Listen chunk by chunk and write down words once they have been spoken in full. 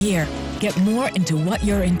Year. Get more into what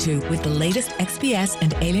you're into with the latest XPS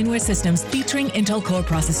and Alienware systems featuring Intel Core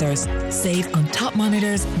processors. Save on top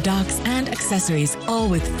monitors, docks, and accessories, all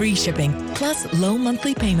with free shipping, plus low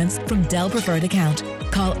monthly payments from Dell Preferred Account.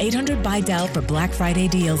 Call 800-BY-DELL for Black Friday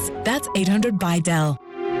deals. That's 800-BY-DELL.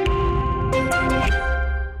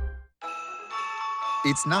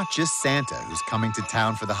 It's not just Santa who's coming to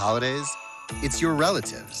town for the holidays. It's your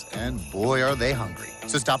relatives, and boy, are they hungry.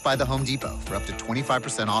 So stop by the Home Depot for up to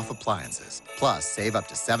 25% off appliances. Plus, save up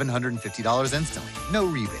to $750 instantly. No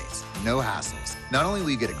rebates, no hassles. Not only will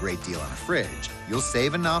you get a great deal on a fridge, you'll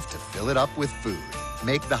save enough to fill it up with food.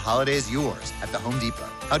 Make the holidays yours at the Home Depot.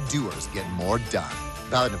 How doers get more done.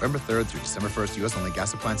 Valid November 3rd through December 1st. U.S. only.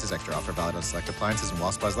 Gas appliances extra offer valid on select appliances and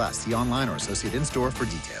while supplies last. See online or associate in-store for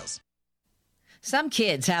details. Some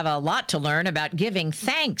kids have a lot to learn about giving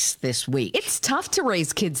thanks this week. It's tough to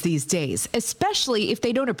raise kids these days, especially if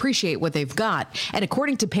they don't appreciate what they've got. And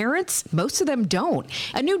according to parents, most of them don't.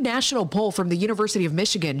 A new national poll from the University of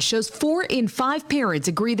Michigan shows 4 in 5 parents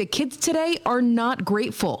agree that kids today are not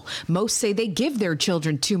grateful. Most say they give their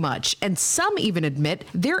children too much, and some even admit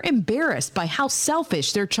they're embarrassed by how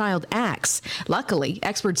selfish their child acts. Luckily,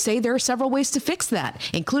 experts say there are several ways to fix that,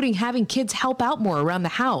 including having kids help out more around the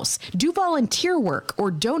house, do volunteer work,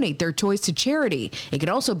 or donate their toys to charity. It could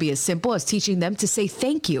also be as simple as teaching them to say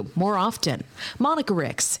thank you more often. Monica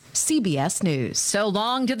Ricks, CBS News. So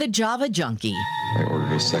long to the Java junkie. I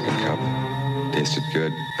ordered a second cup. Tasted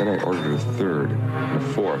good. Then I ordered a third and a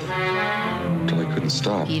fourth until I couldn't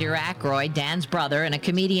stop. Peter Aykroyd, Dan's brother and a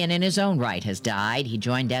comedian in his own right, has died. He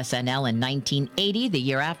joined SNL in 1980, the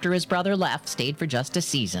year after his brother left, stayed for just a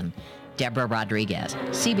season. Deborah Rodriguez,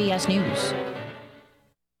 CBS News.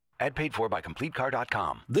 Ad paid for by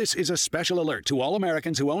CompleteCar.com. This is a special alert to all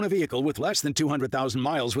Americans who own a vehicle with less than 200,000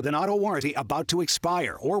 miles with an auto warranty about to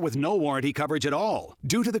expire or with no warranty coverage at all.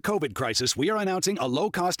 Due to the COVID crisis, we are announcing a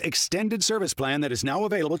low-cost extended service plan that is now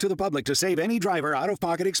available to the public to save any driver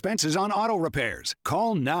out-of-pocket expenses on auto repairs.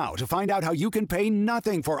 Call now to find out how you can pay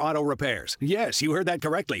nothing for auto repairs. Yes, you heard that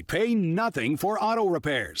correctly. Pay nothing for auto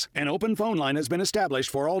repairs. An open phone line has been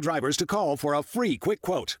established for all drivers to call for a free quick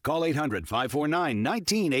quote. Call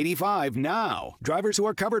 800-549-1980 now. Drivers who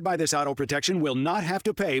are covered by this auto protection will not have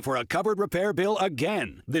to pay for a covered repair bill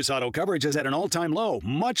again. This auto coverage is at an all-time low,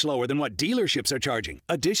 much lower than what dealerships are charging.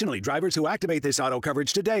 Additionally, drivers who activate this auto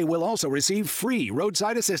coverage today will also receive free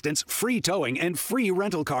roadside assistance, free towing, and free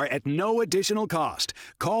rental car at no additional cost.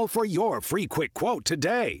 Call for your free quick quote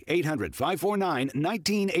today.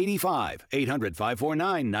 800-549-1985.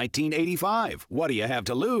 800-549-1985. What do you have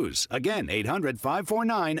to lose? Again,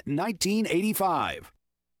 800-549-1985.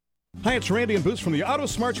 Hi, it's Randy and Boots from the Auto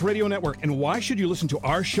Smarts Radio Network. And why should you listen to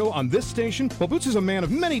our show on this station? Well, Boots is a man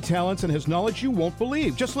of many talents and has knowledge you won't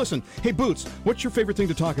believe. Just listen. Hey, Boots, what's your favorite thing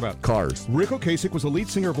to talk about? Cars. Rick Ocasek was the lead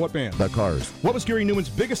singer of what band? The Cars. What was Gary Newman's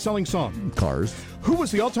biggest selling song? Cars. Who was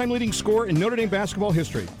the all-time leading scorer in Notre Dame basketball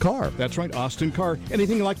history? Car. That's right, Austin Carr.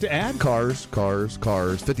 Anything you'd like to add? Cars.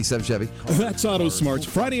 57 Chevy. That's Auto Smarts,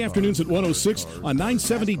 Friday afternoons at 106 on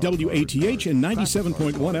 970 WATH and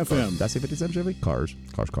 97.1 FM. Did I say 57 Chevy? Cars.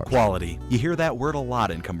 Quality. You hear that word a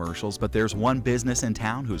lot in commercials, but there's one business in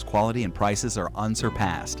town whose quality and prices are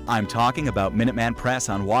unsurpassed. I'm talking about Minuteman Press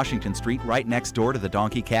on Washington Street, right next door to the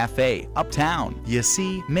Donkey Cafe, uptown. You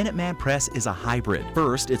see, Minuteman Press is a hybrid.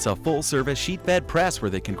 First, it's a full-service sheet-fed press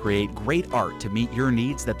where they can create great art to meet your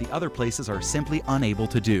needs that the other places are simply unable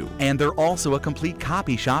to do. And they're also a complete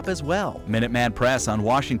copy shop as well. Minuteman Press on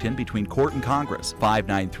Washington between Court and Congress,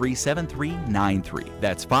 593-7393.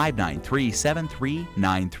 That's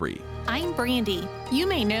 593-7393. I'm Brandy. You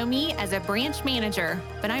may know me as a branch manager,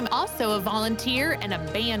 but I'm also a volunteer and a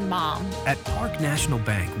band mom. At Park National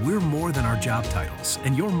Bank, we're more than our job titles,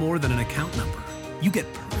 and you're more than an account number. You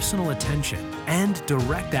get personal attention and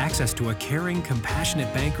direct access to a caring,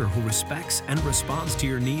 compassionate banker who respects and responds to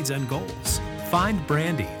your needs and goals. Find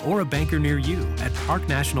Brandy or a banker near you at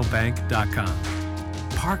parknationalbank.com.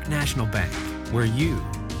 Park National Bank, where you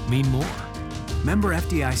mean more. Member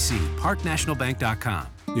FDIC, parknationalbank.com.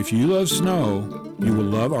 If you love snow, you will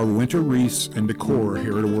love our winter wreaths and decor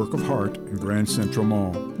here at A Work of Heart in Grand Central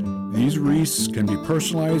Mall. These wreaths can be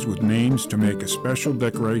personalized with names to make a special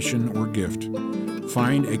decoration or gift.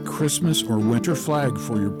 Find a Christmas or winter flag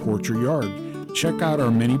for your porch or yard. Check out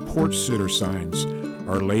our many porch sitter signs.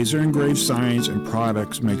 Our laser engraved signs and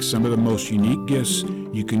products make some of the most unique gifts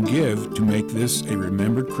you can give to make this a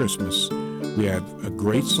remembered Christmas. We have a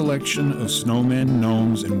great selection of snowmen,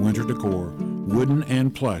 gnomes, and winter decor, wooden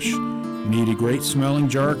and plush. Need a great smelling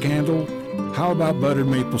jar candle? How about buttered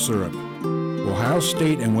maple syrup? Ohio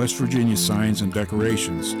State and West Virginia signs and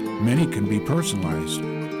decorations. Many can be personalized.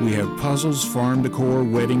 We have puzzles, farm decor,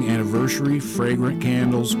 wedding anniversary, fragrant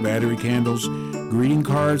candles, battery candles, greeting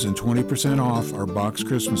cards, and 20% off our box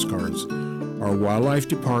Christmas cards. Our wildlife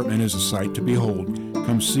department is a sight to behold.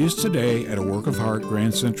 Come see us today at A Work of Heart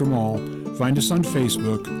Grand Central Mall. Find us on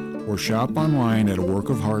Facebook or shop online at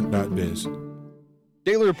aworkofheart.biz.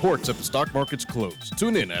 Daily reports at the stock market's close.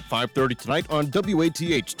 Tune in at 5:30 tonight on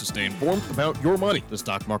WATH to stay informed about your money. The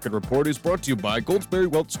stock market report is brought to you by Goldsberry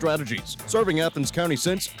Wealth Strategies, serving Athens County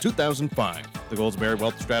since 2005. The Goldsberry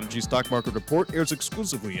Wealth Strategies stock market report airs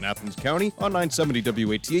exclusively in Athens County on 970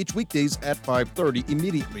 WATH weekdays at 5:30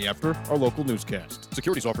 immediately after our local newscast.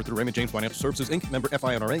 Securities offered through Raymond James Financial Services, Inc., member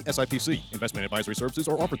FINRA, SIPC. Investment advisory services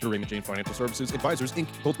are offered through Raymond James Financial Services Advisors, Inc.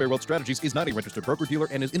 Goldsberry Wealth Strategies is not a registered broker-dealer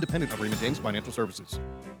and is independent of Raymond James Financial Services.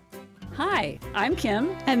 Hi, I'm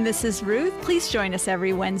Kim. And this is Ruth. Please join us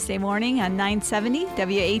every Wednesday morning on 970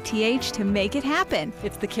 WATH to make it happen.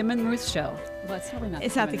 It's the Kim and Ruth Show. Well, it's really not.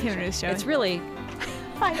 It's not the Kim and Ruth Show. It's really...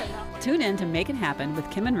 I don't know. Tune in to Make It Happen with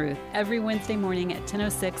Kim and Ruth every Wednesday morning at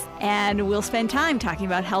 10:06. And we'll spend time talking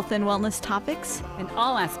about health and wellness topics. And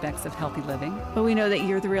all aspects of healthy living. But we know that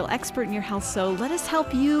you're the real expert in your health, so let us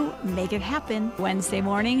help you make it happen. Wednesday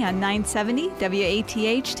morning on 970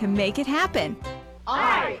 WATH to make it happen.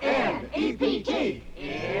 INEPT.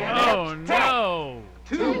 Oh, no.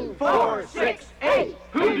 2, 4, 6, 8.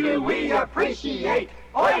 Who do we appreciate?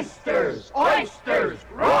 Oysters, oysters,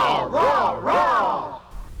 raw, raw, raw.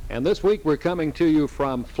 And this week we're coming to you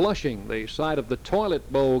from Flushing, the site of the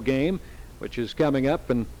Toilet Bowl game, which is coming up.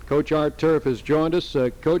 And Coach Art Turf has joined us.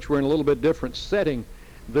 Coach, we're in a little bit different setting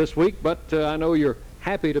this week, but I know you're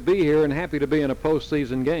happy to be here and happy to be in a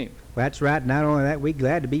postseason game. Well, that's right. Not only that, we're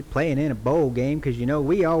glad to be playing in a bowl game because, you know,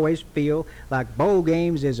 we always feel like bowl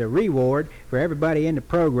games is a reward for everybody in the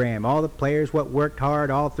program. All the players what worked hard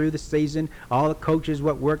all through the season, all the coaches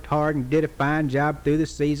what worked hard and did a fine job through the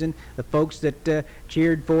season, the folks that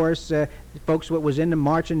cheered for us, the folks what was in the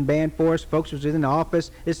marching band for us, folks was in the office.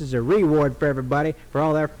 This is a reward for everybody for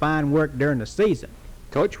all their fine work during the season.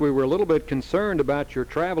 Coach, we were a little bit concerned about your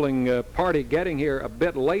traveling party getting here a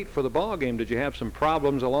bit late for the ball game. Did you have some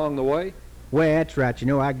problems along the way? Well, that's right. You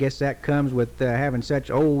know, I guess that comes with having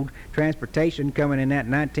such old transportation coming in that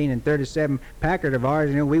 1937 Packard of ours.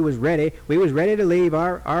 You know, we was ready. We was ready to leave.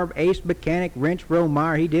 Our ace mechanic, Wrench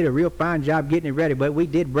Romeyer, he did a real fine job getting it ready, but we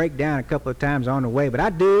did break down a couple of times on the way. But I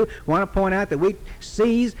do want to point out that we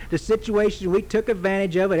seized the situation. We took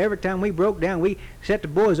advantage of it. Every time we broke down, we set the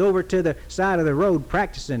boys over to the side of the road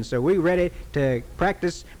practicing. So we ready to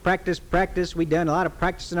practice. We done a lot of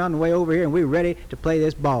practicing on the way over here, and we're ready to play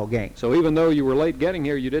this ball game. So even though you were late getting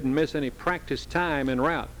here, you didn't miss any practice time en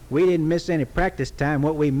route? We didn't miss any practice time.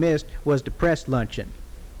 What we missed was the press luncheon.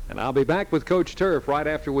 And I'll be back with Coach Turf right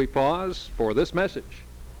after we pause for this message.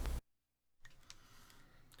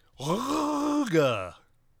 Ooga.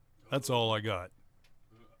 That's all I got.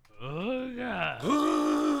 Ooga.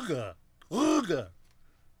 Ooga. Ooga.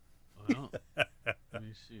 Well, let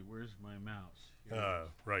me see. Where's my mouse?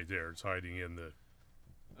 Right there. It's hiding in the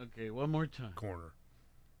Okay, one more time. corner.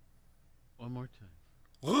 One more time.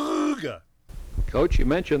 Ooga. Coach, you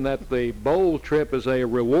mentioned that the bowl trip is a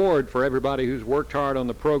reward for everybody who's worked hard on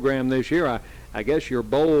the program this year. I guess your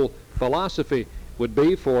bowl philosophy would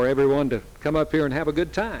be for everyone to come up here and have a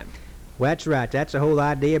good time. Well, that's right. That's the whole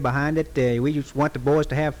idea behind it. We just want the boys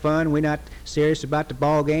to have fun. We're not serious about the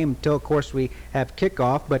ball game until, of course, we have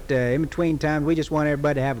kickoff. But in between times, we just want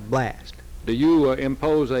everybody to have a blast. Do you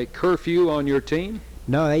impose a curfew on your team?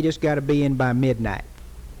 No, they just got to be in by midnight.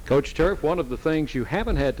 Coach Turf, one of the things you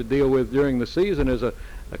haven't had to deal with during the season is a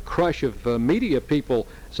crush of media people,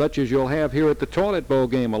 such as you'll have here at the Toilet Bowl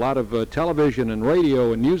game. A lot of television and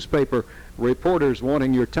radio and newspaper reporters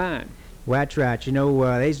wanting your time. Well, that's right. You know,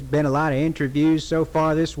 there's been a lot of interviews so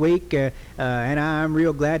far this week, and I'm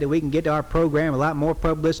real glad that we can get to our program a lot more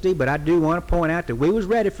publicity, but I do want to point out that we was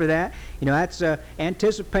ready for that. You know, that's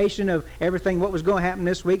anticipation of everything what was going to happen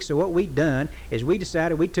this week, so what we done is we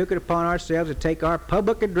decided we took it upon ourselves to take our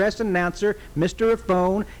public address announcer, Mr.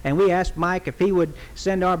 Raffone, and we asked Mike if he would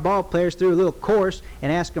send our ball players through a little course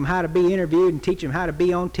and ask them how to be interviewed and teach them how to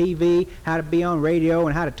be on TV, how to be on radio,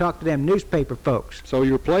 and how to talk to them newspaper folks. So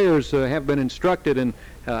your players have been instructed in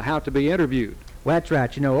how to be interviewed. Well, that's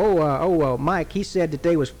right. You know, Mike, he said that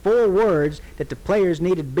there was 4 words that the players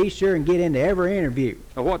needed to be sure and get into every interview.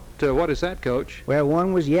 What is that, Coach? Well,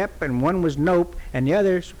 one was yep and one was nope, and the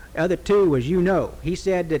other 2 was you know. He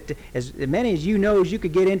said that as many as you know as you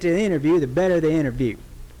could get into the interview, the better the interview.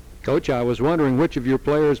 Coach, I was wondering which of your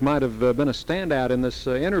players might have been a standout in this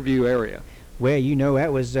interview area. Well, you know,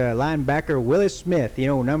 that was linebacker Willis Smith, you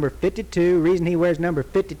know, number 52. Reason he wears number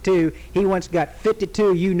 52, he once got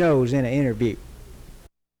 52 you-knows in an interview.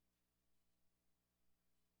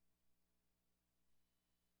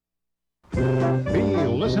 Be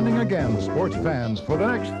listening again, sports fans, for the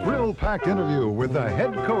next thrill-packed interview with the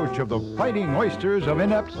head coach of the Fighting Oysters of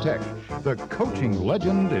Inept Tech, the coaching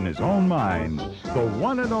legend in his own mind, the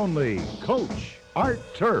one and only Coach Art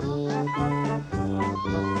Turf.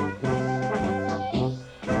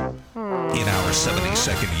 In our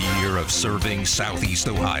 72nd year of serving Southeast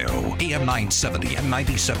Ohio, AM 970 and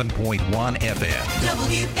 97.1 FM.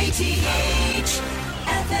 WATH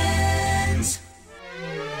FMs.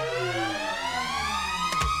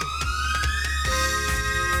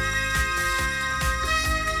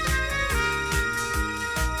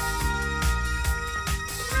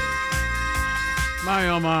 My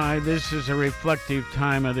oh my, this is a reflective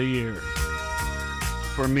time of the year.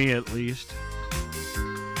 For me at least.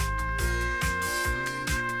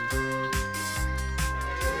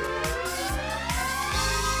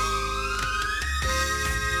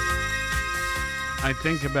 I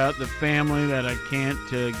think about the family that I can't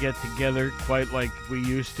get together quite like we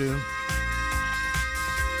used to.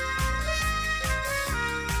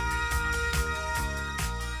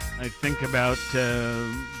 I think about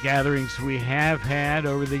gatherings we have had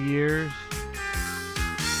over the years.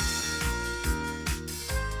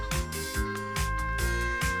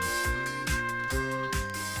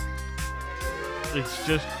 It's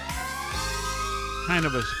just kind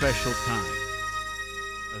of a special time.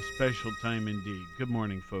 A special time indeed. Good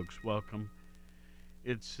morning, folks. Welcome.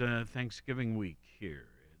 It's Thanksgiving week here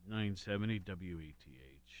at 970 WATH.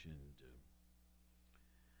 And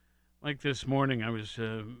like this morning, I was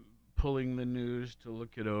pulling the news to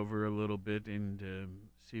look it over a little bit and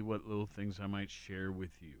see what little things I might share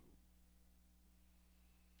with you.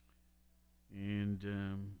 And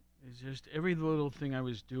it's just every little thing I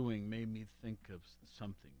was doing made me think of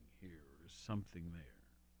something here or something there.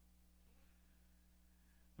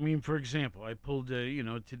 I mean, for example, I pulled,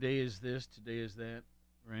 today is this, today is that,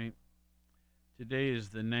 right? Today is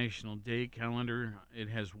the National Day calendar. It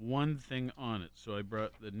has one thing on it, so I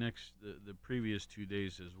brought the previous 2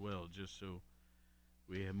 days as well, just so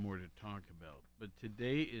we have more to talk about. But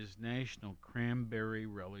today is National Cranberry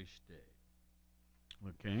Relish Day.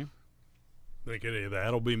 Okay? Think any of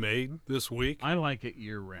that'll be made this week? I like it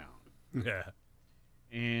year-round. Yeah.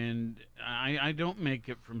 And I don't make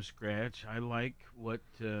it from scratch. I like what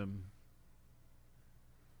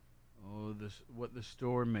what the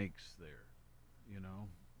store makes there. You know,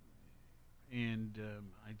 and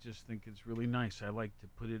I just think it's really nice. I like to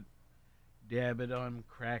dab it on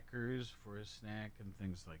crackers for a snack and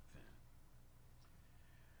things like that.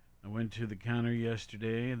 I went to the counter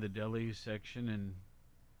yesterday in the deli section, and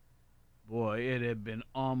boy, it had been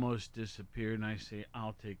almost disappeared. And I say,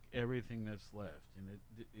 I'll take everything that's left, and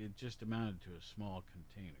it just amounted to a small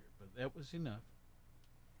container, but that was enough.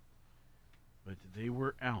 But they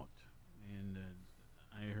were out, and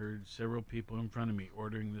I heard several people in front of me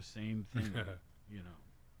ordering the same thing, you know.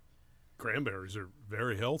 Cranberries are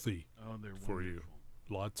very healthy for wonderful. You.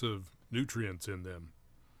 Lots of nutrients in them.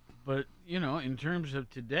 But, in terms of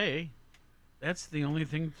today, that's the only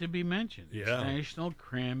thing to be mentioned. Yeah. It's National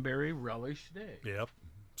Cranberry Relish Day. Yep.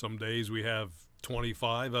 Some days we have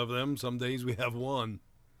 25 of them. Some days we have one.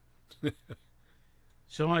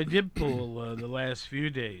 So I did pull the last few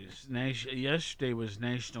days. Yesterday was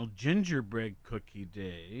National Gingerbread Cookie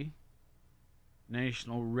Day,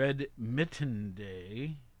 National Red Mitten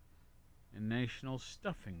Day, and National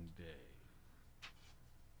Stuffing Day.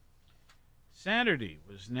 Saturday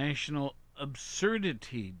was National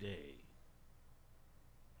Absurdity Day.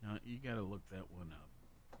 Now, you got to look that one up.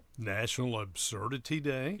 National Absurdity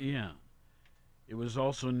Day? Yeah. It was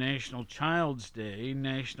also National Child's Day,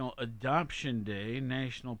 National Adoption Day,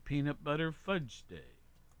 National Peanut Butter Fudge Day.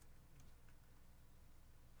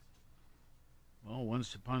 Well,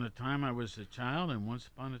 once upon a time I was a child, and once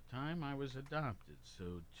upon a time I was adopted.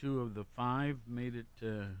 So 2 of the 5 made it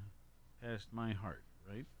past my heart,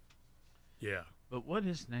 right? Yeah. But what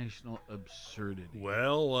is National Absurdity?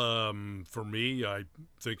 Well, for me, I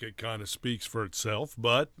think it kind of speaks for itself,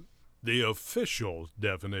 but the official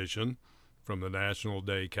definition from the National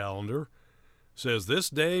Day calendar says this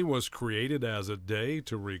day was created as a day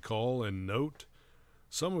to recall and note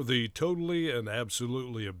some of the totally and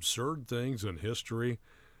absolutely absurd things in history,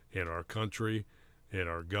 in our country, in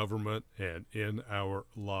our government, and in our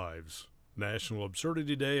lives. National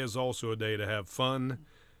Absurdity Day is also a day to have fun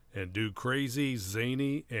and do crazy,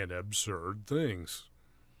 zany, and absurd things.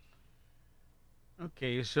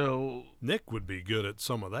 Okay, so Nick would be good at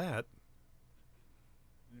some of that.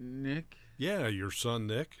 Nick? Yeah, your son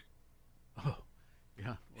Nick. Oh,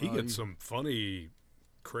 yeah. He gets some funny,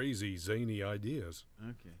 crazy, zany ideas.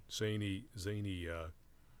 Okay. Zany.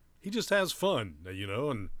 He just has fun,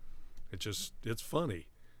 and it's funny.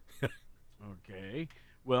 Okay.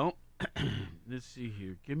 Well, let's see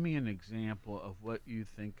here. Give me an example of what you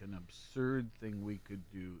think an absurd thing we could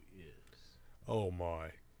do is. Oh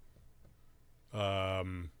my.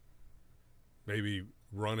 Maybe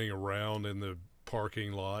running around in the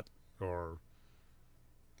parking lot or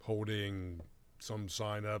holding some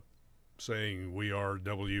sign up saying we are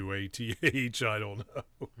WATH, I don't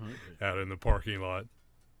know, out in the parking lot.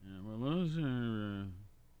 Yeah, well, those are...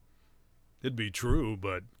 It'd be true,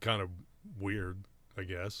 but kind of weird, I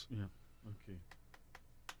guess. Yeah, okay.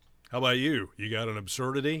 How about you? You got an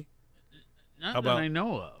absurdity? Not that I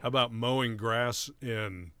know of. How about mowing grass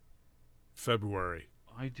in February?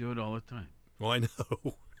 I do it all the time. Well, I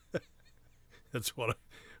know. That's what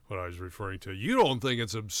I was referring to. You don't think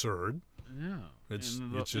it's absurd. No. It's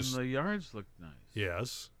just... And the yards look nice.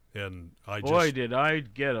 Yes. And did I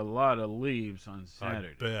get a lot of leaves on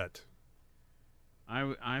Saturday. I bet.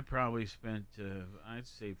 I probably spent, I'd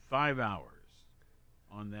say, 5 hours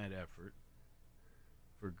on that effort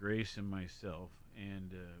for Grace and myself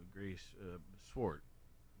and Grace Swart,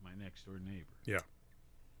 my next-door neighbor. Yeah.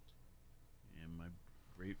 And my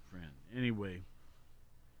great friend. Anyway,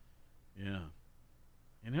 yeah.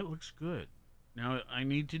 And it looks good. Now, I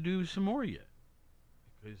need to do some more yet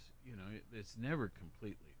because, it's never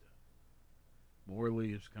completely done. More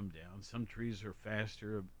leaves come down. Some trees are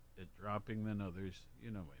faster at dropping than others.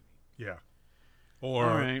 You know what I mean. Yeah. Or,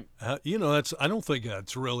 all right. I don't think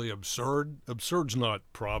that's really absurd. Absurd's not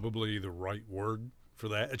probably the right word for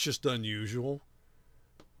that. It's just unusual,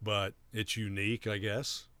 but it's unique, I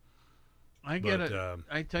guess. I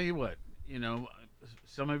tell you what,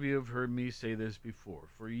 some of you have heard me say this before.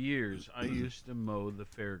 For years, I used to mow the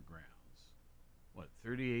fairgrounds.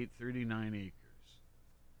 38, 39 acres.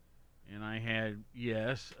 And I had,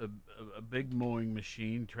 yes, a big mowing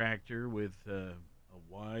machine, tractor with a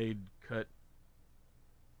wide cut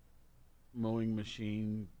mowing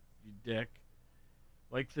machine deck,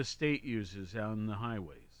 like the state uses out on the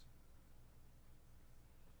highways.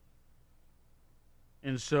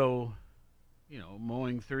 And so,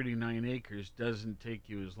 mowing 39 acres doesn't take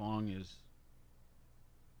you as long as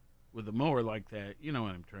with a mower like that. You know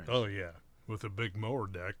what I'm trying to say. Oh, yeah. With a big mower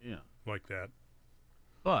deck. Yeah. Like that.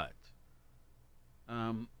 But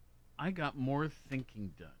I got more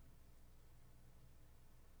thinking done.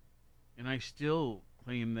 And I still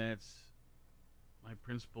claim that's my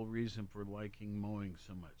principal reason for liking mowing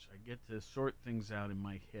so much. I get to sort things out in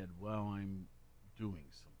my head while I'm doing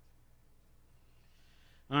something.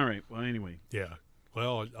 All right. Well, anyway. Yeah.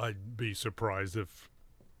 Well, I'd be surprised if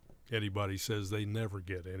anybody says they never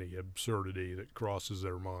get any absurdity that crosses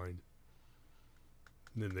their mind.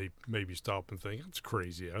 And then they maybe stop and think, it's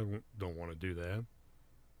crazy. I don't want to do that.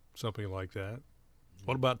 Something like that.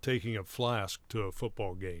 What about taking a flask to a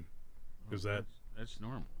football game? Is that's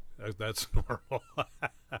normal. That's normal.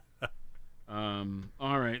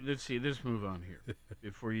 All right, let's see. Let's move on here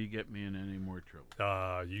before you get me in any more trouble.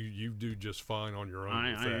 You do just fine on your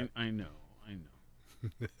own. I know.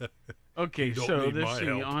 Okay, so let's see.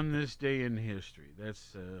 Help. On this day in history,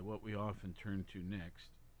 that's what we often turn to next.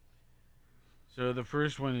 So the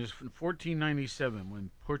first one is 1497, when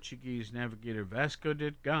Portuguese navigator Vasco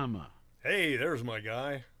da Gama. Hey, there's my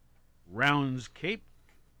guy. Rounds Cape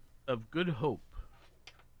of Good Hope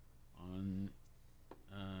on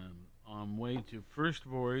way to first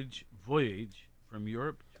voyage from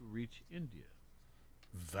Europe to reach India.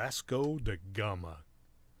 Vasco da Gama.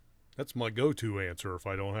 That's my go-to answer if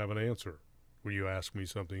I don't have an answer. When you ask me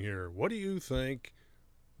something here, what do you think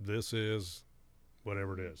this is?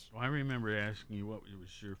 Whatever it is. Well, I remember asking you what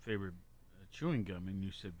was your favorite chewing gum, and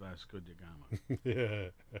you said Vasco da Gama. Yeah.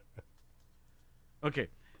 Okay,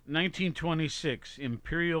 1926,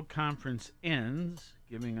 Imperial Conference ends,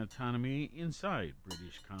 giving autonomy inside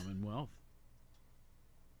British Commonwealth.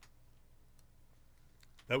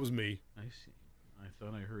 That was me. I see. I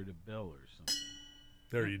thought I heard a bell or something.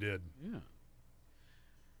 There you did. Yeah.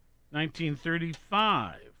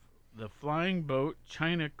 1935, the flying boat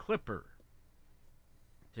China Clipper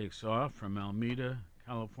takes off from Alameda,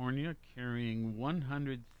 California, carrying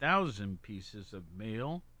 100,000 pieces of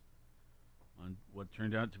mail on what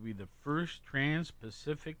turned out to be the first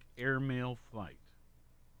trans-Pacific airmail flight.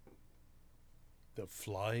 The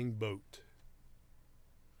flying boat.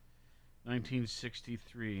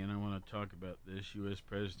 1963, and I want to talk about this. U.S.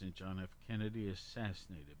 President John F. Kennedy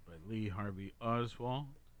assassinated by Lee Harvey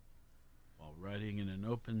Oswald while riding in an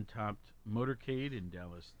open-topped motorcade in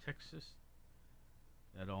Dallas, Texas.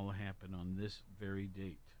 That all happened on this very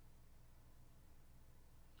date.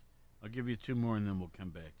 I'll give you two more and then we'll come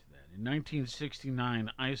back to that. In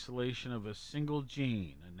 1969, isolation of a single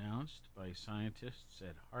gene announced by scientists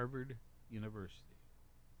at Harvard University.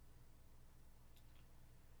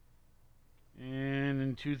 And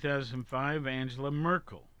in 2005, Angela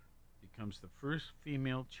Merkel becomes the first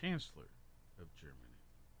female chancellor of Germany.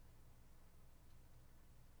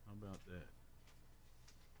 How about that?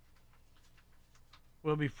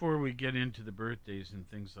 Well, before we get into the birthdays and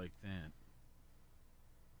things like that,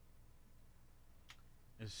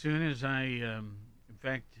 as soon as in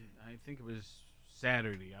fact, I think it was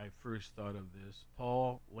Saturday I first thought of this,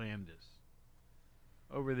 Paul Landis.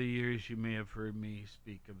 Over the years, you may have heard me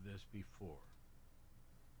speak of this before.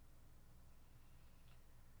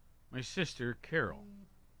 My sister, Carol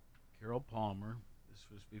Palmer, this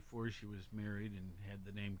was before she was married and had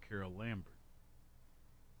the name Carol Lambert.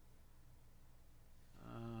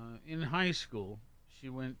 In high school, she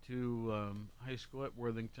went to high school at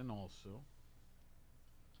Worthington also.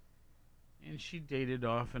 And she dated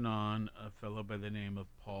off and on a fellow by the name of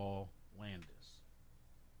Paul Landis.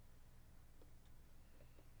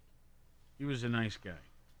 He was a nice guy.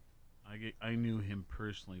 I knew him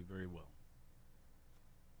personally very well.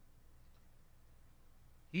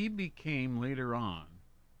 He became later on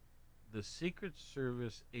the Secret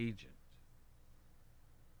Service agent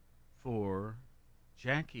for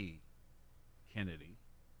Jackie Kennedy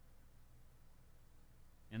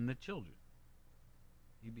and the children.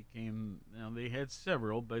 He became, now they had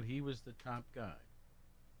several, but he was the top guy.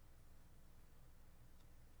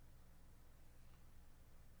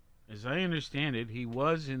 As I understand it, he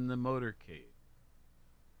was in the motorcade.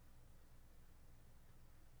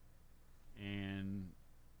 And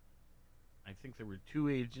I think there were two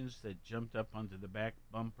agents that jumped up onto the back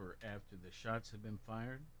bumper after the shots had been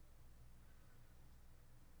fired.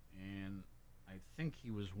 And I think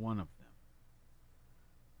he was one of them.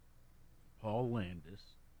 Paul Landis.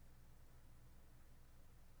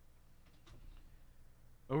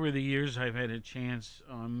 Over the years, I've had a chance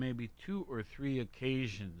on maybe 2 or 3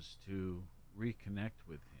 occasions to reconnect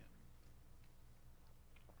with him.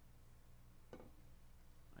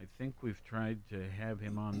 I think we've tried to have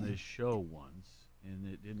him on this show once,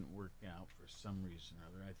 and it didn't work out for some reason or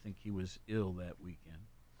other. I think he was ill that weekend.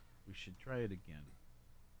 We should try it again.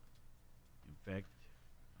 In fact,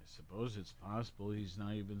 I suppose it's possible he's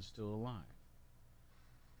not even still alive.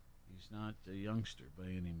 He's not a youngster by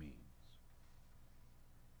any means.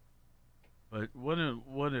 But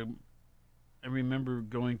I remember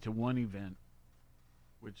going to one event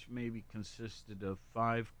which maybe consisted of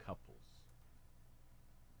 5 couples.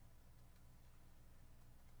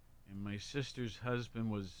 And my sister's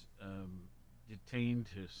husband was detained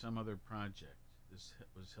to some other project. This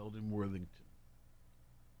was held in Worthington.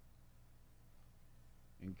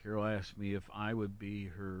 And Carol asked me if I would be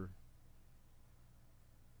her,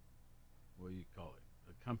 what do you call it?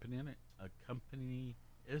 Accompanist?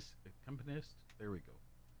 There we go.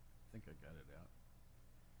 I think I got it out.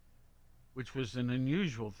 Which was an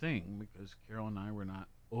unusual thing because Carol and I were not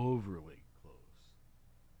overly close.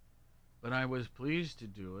 But I was pleased to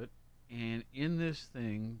do it. And in this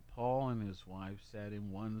thing, Paul and his wife sat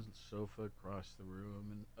in one sofa across the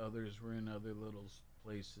room, and others were in other little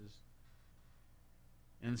places.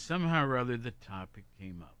 And somehow or other, the topic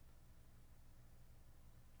came up.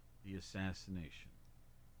 The assassination.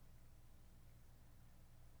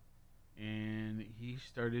 And he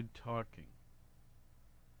started talking.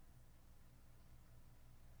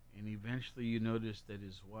 And eventually you noticed that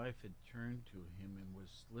his wife had turned to him and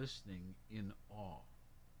was listening in awe.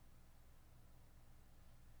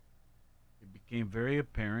 It became very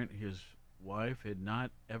apparent his wife had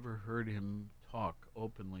not ever heard him talk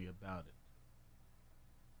openly about it.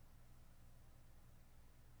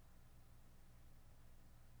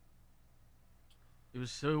 It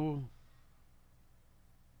was so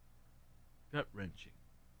gut-wrenching.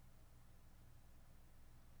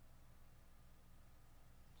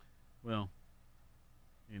 Well,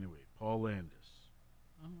 anyway, Paul Landis.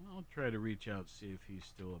 I'll try to reach out, see if he's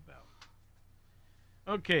still about.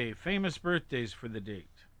 Okay, famous birthdays for the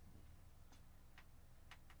date.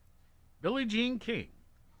 Billie Jean King.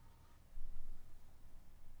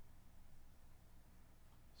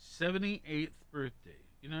 78th birthday.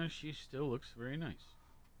 You know, she still looks very nice.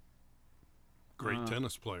 Great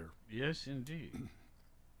tennis player. Yes, indeed.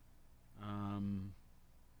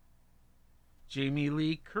 Jamie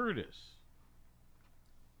Lee Curtis.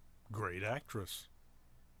 Great actress.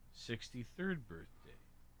 63rd birthday.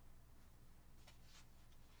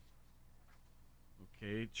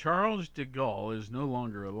 Okay, Charles de Gaulle is no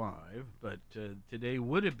longer alive, but today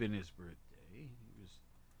would have been his birthday. He was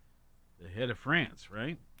the head of France,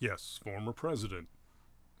 right? Yes, former president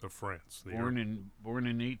of France. Born in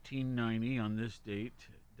 1890 on this date,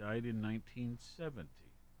 died in 1970.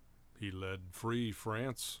 He led Free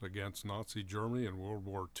France against Nazi Germany in World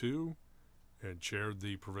War II and chaired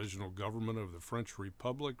the provisional government of the French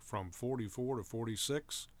Republic from 44 to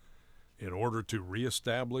 46 in order to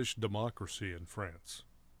reestablish democracy in France.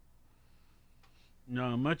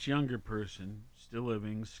 Now, a much younger person, still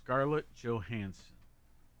living, Scarlett Johansson,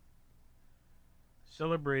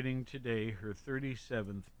 celebrating today her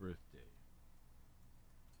 37th birthday.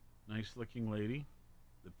 Nice looking lady,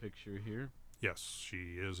 the picture here. Yes,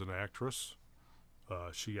 she is an actress.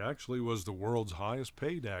 She actually was the world's highest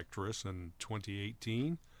paid actress in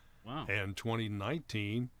 2018 and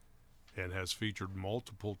 2019 and has featured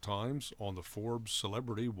multiple times on the Forbes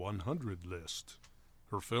Celebrity 100 list.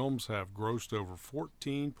 Her films have grossed over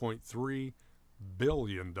 $14.3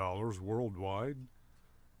 billion worldwide,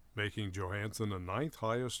 making Johansson the 9th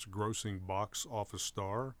highest grossing box office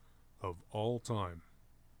star of all time.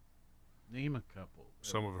 Name a couple.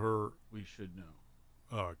 Some of her we should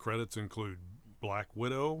know. Credits include Black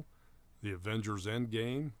Widow, The Avengers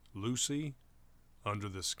Endgame, Lucy, Under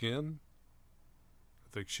the Skin. I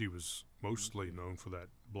think she was mostly known for that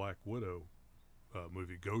Black Widow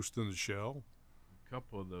movie. Ghost in the Shell. A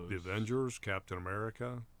couple of those. The Avengers, Captain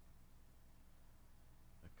America.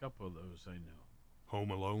 A couple of those I know. Home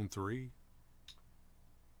Alone 3.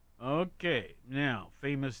 Okay, now,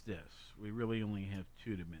 famous deaths. We really only have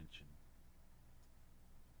two to mention.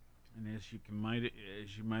 And as you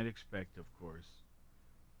might expect, of course,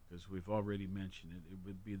 because we've already mentioned it, it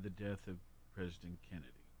would be the death of President Kennedy.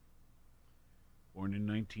 Born in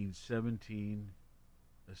 1917,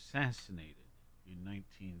 assassinated in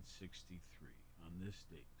 1963 on this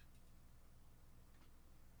date.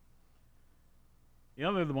 The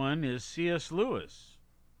other one is C.S. Lewis,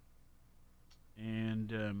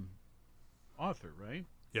 and author, right?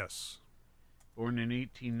 Yes. Born in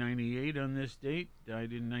 1898 on this date,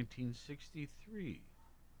 died in 1963.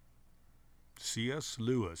 C.S.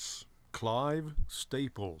 Lewis, Clive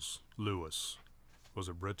Staples Lewis, was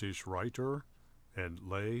a British writer and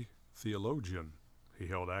lay theologian. He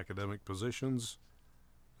held academic positions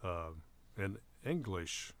in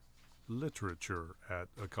English literature at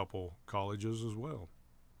a couple colleges as well.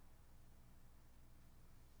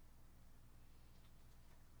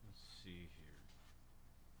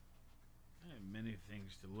 Many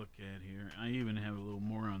things to look at here. I even have a little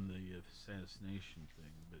more on the assassination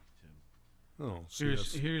thing, but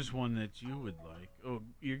here's one that you would like. Oh,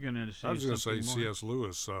 you're going to say I was going to say C.S.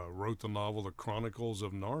 Lewis wrote the novel The Chronicles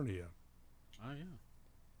of Narnia. Oh, yeah.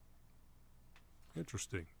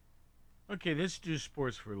 Interesting. Okay, let's do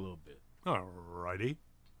sports for a little bit. All righty.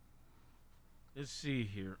 Let's see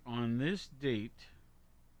here. On this date,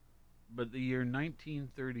 but the year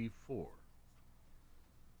 1934.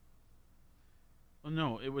 Well,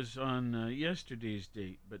 no, it was on yesterday's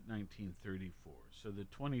date, but 1934, so the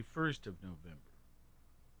 21st of November.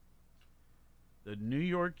 The New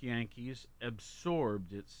York Yankees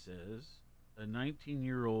absorbed, it says, a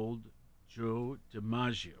 19-year-old Joe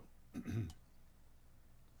DiMaggio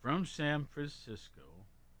from San Francisco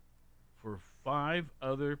for 5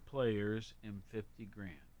 other players and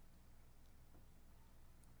 $50,000.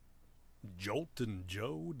 Joltin'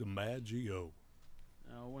 Joe DiMaggio.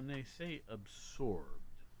 Now, when they say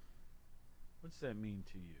absorbed, what's that mean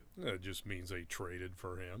to you? It just means they traded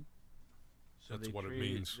for him. So that's what it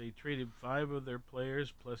means. They traded 5 of their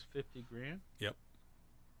players plus $50,000? Yep.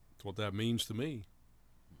 That's what that means to me.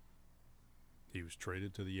 He was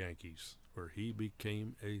traded to the Yankees, where he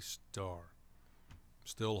became a star.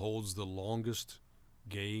 Still holds the longest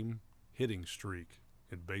game hitting streak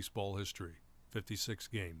in baseball history, 56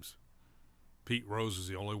 games. Pete Rose is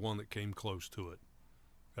the only one that came close to it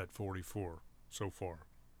at 44 so far.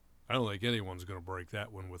 I don't think anyone's going to break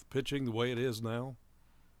that one with pitching the way it is now.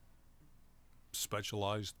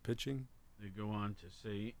 Specialized pitching. They go on to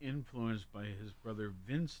say, influenced by his brother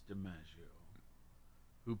Vince DiMaggio,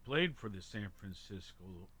 who played for the San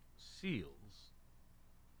Francisco Seals,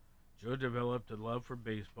 Joe developed a love for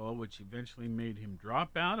baseball, which eventually made him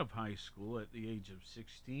drop out of high school at the age of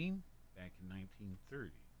 16 back in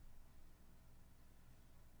 1930.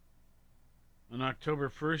 On October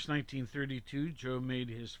 1st, 1932, Joe made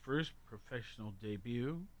his first professional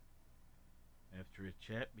debut after a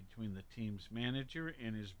chat between the team's manager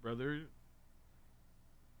and his brother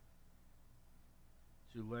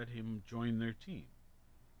to let him join their team.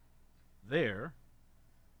 There,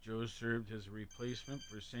 Joe served as a replacement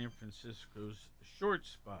for San Francisco's short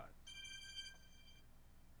spot.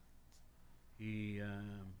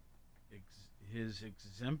 His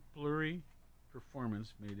exemplary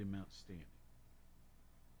performance made him outstanding.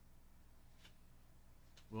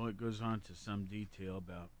 Well, it goes on to some detail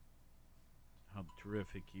about how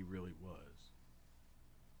terrific he really was.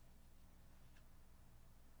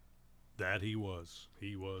 That he was.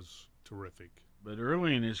 He was terrific. But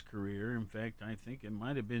early in his career, in fact, I think it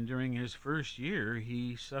might have been during his first year,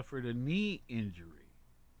 he suffered a knee injury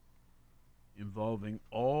involving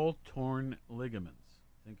all torn ligaments.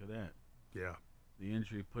 Think of that. Yeah. The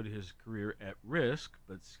injury put his career at risk,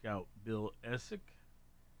 but scout Bill Essick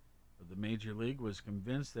of the Major League was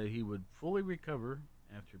convinced that he would fully recover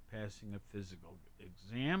after passing a physical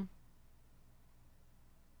exam.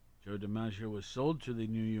 Joe DiMaggio was sold to the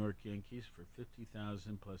New York Yankees for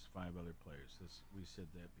 $50,000 plus 5 other players. We said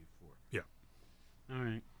that before. Yeah. All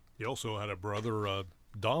right. He also had a brother,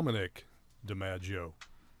 Dominic DiMaggio.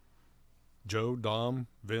 Joe, Dom,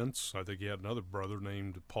 Vince. I think he had another brother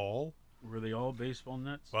named Paul. Were they all baseball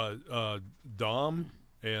nuts? Dom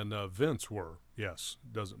and Vince were, yes.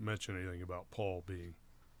 Doesn't mention anything about Paul being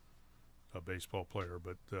a baseball player,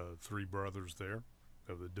 but 3 brothers there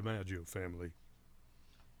of the DiMaggio family.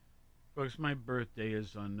 Folks, my birthday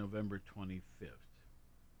is on November 25th.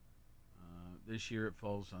 This year it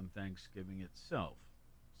falls on Thanksgiving itself.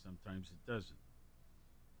 Sometimes it doesn't.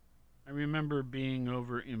 I remember being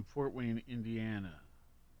over in Fort Wayne, Indiana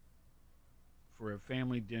for a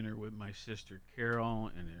family dinner with my sister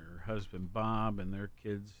Carol and her husband Bob and their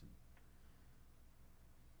kids.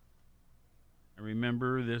 I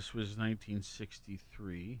remember this was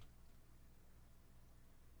 1963.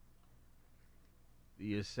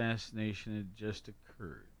 The assassination had just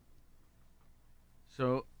occurred.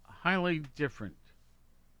 So, highly different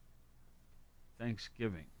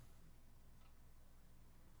Thanksgiving.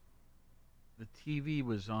 The TV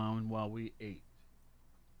was on while we ate.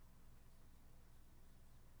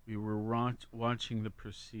 We were watching the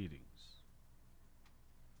proceedings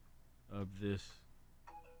of this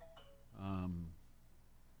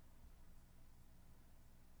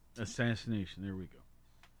assassination. There we go.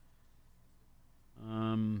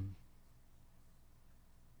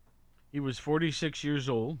 He was 46 years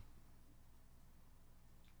old,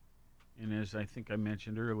 and as I think I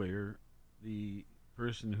mentioned earlier, the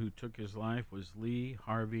person who took his life was Lee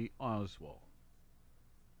Harvey Oswald.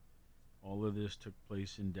 All of this took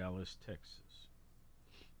place in Dallas, Texas.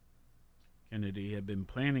 Kennedy had been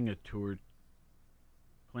planning to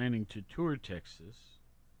tour Texas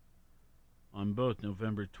on both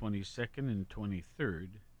November 22nd and 23rd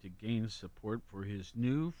to gain support for his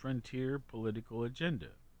new frontier political agenda.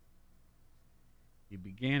 He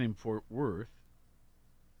began in Fort Worth,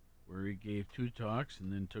 where he gave 2 talks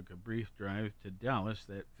and then took a brief drive to Dallas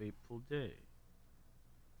that fateful day.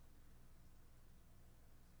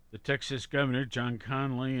 The Texas governor, John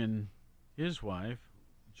Connally, and his wife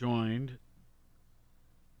joined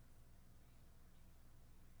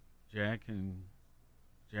Jack and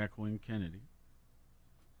Jacqueline Kennedy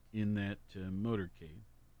in that motorcade.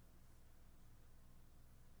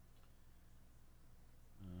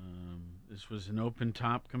 This was an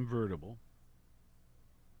open-top convertible.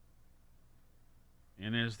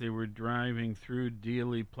 And as they were driving through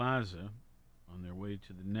Dealey Plaza on their way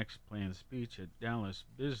to the next planned speech at Dallas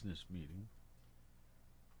business meeting,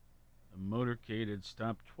 the motorcade had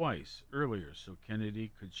stopped twice earlier so Kennedy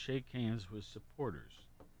could shake hands with supporters.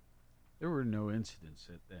 There were no incidents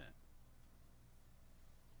at that.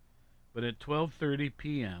 But at 12:30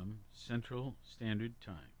 p.m. Central Standard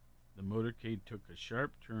Time, the motorcade took a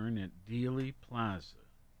sharp turn at Dealey Plaza.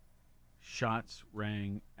 Shots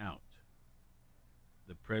rang out.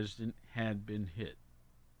 The president had been hit.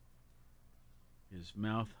 His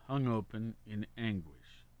mouth hung open in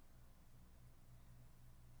anguish.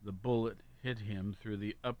 The bullet hit him through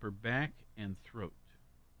the upper back and throat.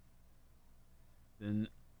 Then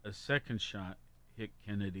a second shot hit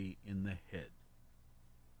Kennedy in the head.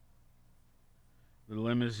 The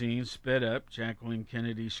limousine sped up. Jacqueline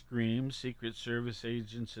Kennedy screamed. Secret Service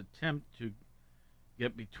agents attempt to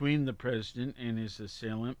get between the president and his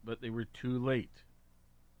assailant, but they were too late.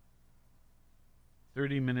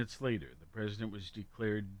 30 minutes later, the president was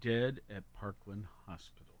declared dead at Parkland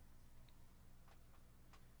Hospital.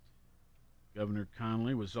 Governor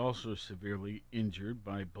Connally was also severely injured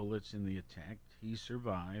by bullets in the attack. He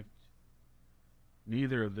survived.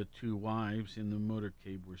 Neither of the 2 wives in the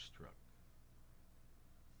motorcade were struck.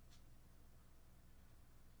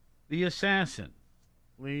 The assassin,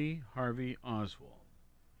 Lee Harvey Oswald,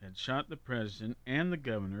 had shot the president and the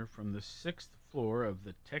governor from the 6th floor of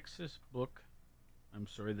the Texas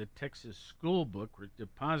School Book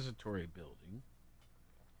Depository Building.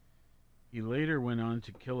 He later went on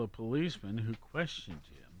to kill a policeman who questioned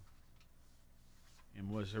him and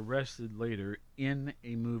was arrested later in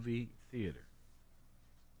a movie theater.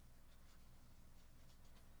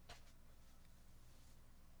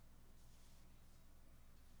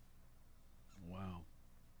 Wow.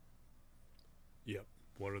 Yep,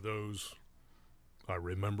 one of those I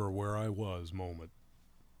remember where I was moment.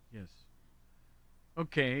 Yes.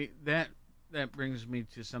 Okay, that brings me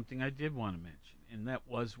to something I did want to mention, and that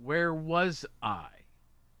was, where was I?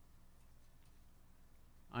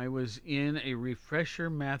 I was in a refresher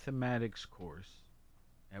mathematics course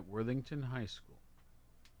at Worthington High School.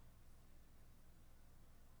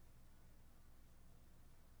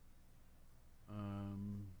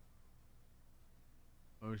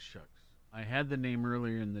 Oh, shucks. I had the name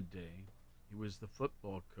earlier in the day. He was the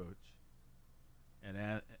football coach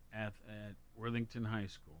at Worthington High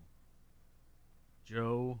School.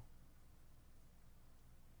 Joe.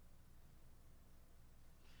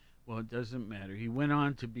 Well, it doesn't matter. He went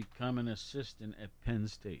on to become an assistant at Penn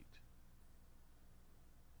State.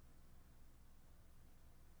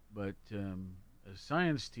 But a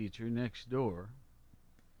science teacher next door,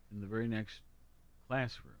 in the very next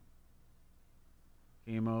classroom,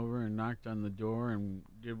 came over and knocked on the door and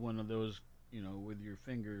did one of those, with your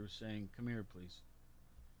finger saying, "Come here, please."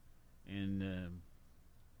 And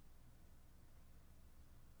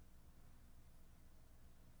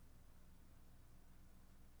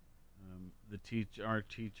our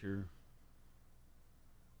teacher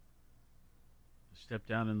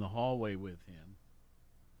stepped out in the hallway with him,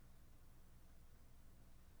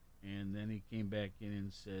 and then he came back in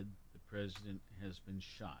and said, "The president has been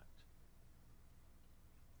shot."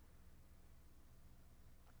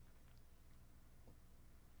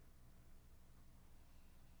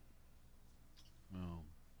 Oh.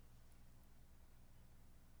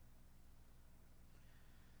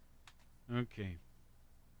 Okay.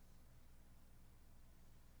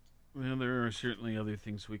 Well, there are certainly other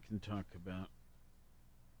things we can talk about.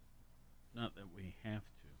 Not that we have to.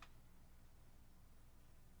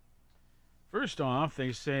 First off,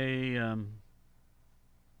 they say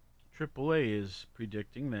AAA is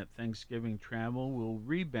predicting that Thanksgiving travel will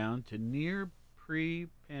rebound to near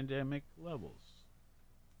pre-pandemic levels.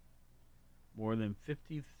 More than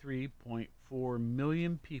 53.4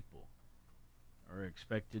 million people are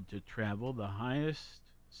expected to travel, the highest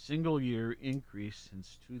single-year increase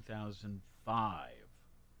since 2005.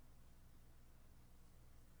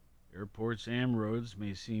 Airports and roads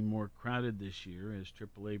may seem more crowded this year, as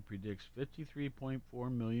AAA predicts 53.4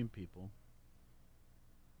 million people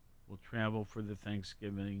will travel for the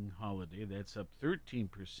Thanksgiving holiday. That's up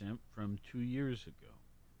 13% from 2 years ago.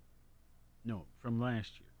 No, from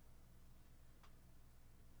last year.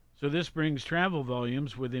 So this brings travel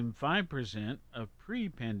volumes within 5% of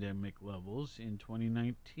pre-pandemic levels in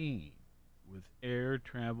 2019, with air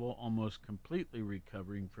travel almost completely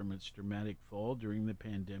recovering from its dramatic fall during the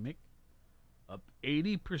pandemic, up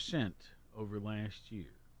 80% over last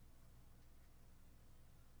year.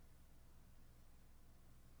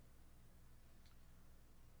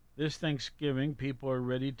 This Thanksgiving, people are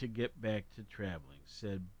ready to get back to traveling,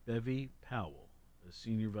 said Bevy Powell, the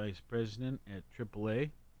senior vice president at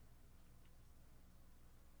AAA.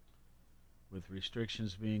 With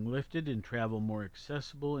restrictions being lifted and travel more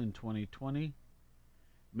accessible in 2020,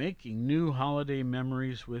 making new holiday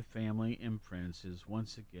memories with family and friends is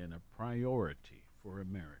once again a priority for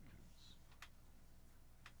Americans.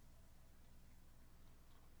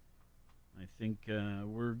 I think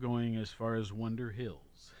we're going as far as Wonder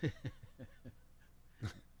Hills.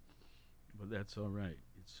 But that's all right.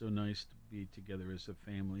 It's so nice to be together as a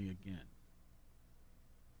family again.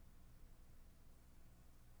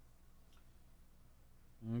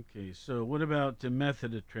 Okay, so what about the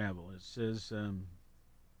method of travel? It says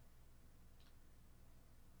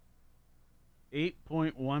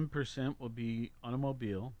 8.1% will be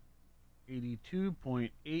automobile,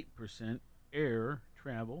 82.8% air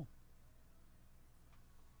travel,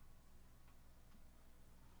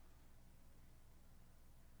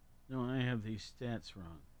 no, I have these stats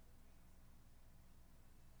wrong.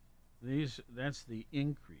 That's the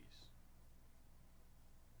increase.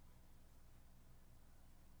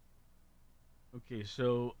 Okay,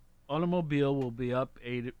 so automobile will be up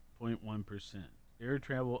 8.1%. Air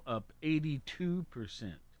travel up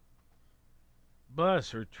 82%.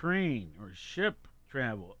 Bus or train or ship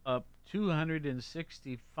travel up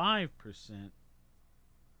 265%.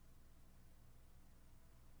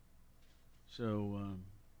 So,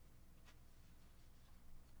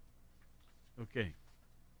 Okay.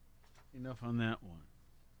 Enough on that one.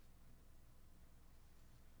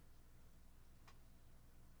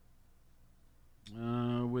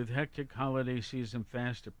 With hectic holiday season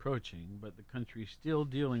fast approaching, but the country still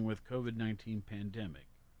dealing with COVID-19 pandemic,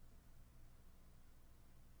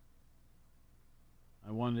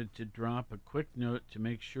 I wanted to drop a quick note to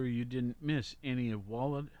make sure you didn't miss any of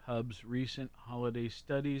Wallet Hub's recent holiday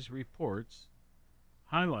studies reports,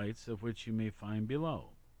 highlights of which you may find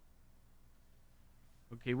below.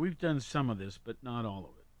 Okay, we've done some of this, but not all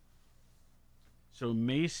of it. So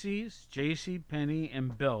Macy's, JCPenney,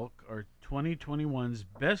 and Belk are 2021's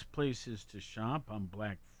best places to shop on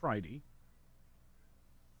Black Friday.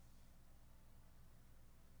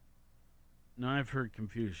 Now, I've heard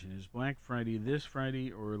confusion. Is Black Friday this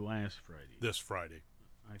Friday or last Friday? This Friday.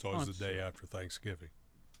 It's always the day after Thanksgiving.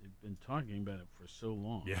 They've been talking about it for so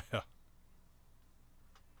long. Yeah.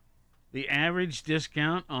 The average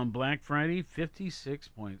discount on Black Friday,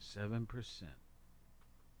 56.7%.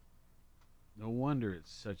 No wonder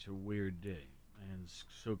it's such a weird day and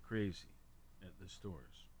so crazy at the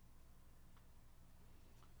stores.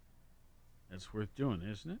 That's worth doing,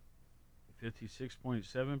 isn't it?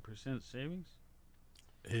 56.7% savings?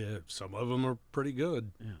 Yeah, some of them are pretty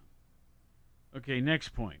good. Yeah. Okay, next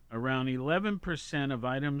point. Around 11% of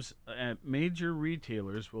items at major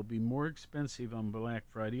retailers will be more expensive on Black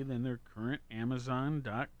Friday than their current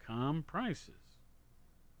Amazon.com prices.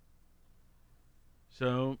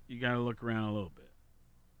 So you got to look around a little bit.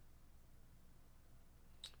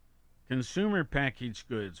 Consumer packaged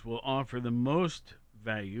goods will offer the most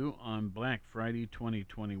value on Black Friday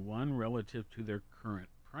 2021 relative to their current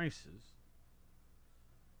prices,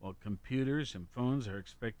 while computers and phones are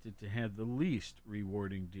expected to have the least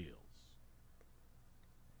rewarding deals.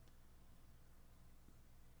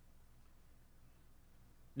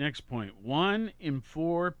 Next point. 1 in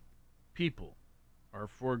 4 people are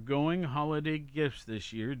foregoing holiday gifts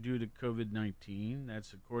this year due to COVID-19.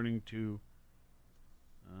 That's according to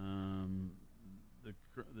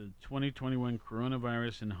the 2021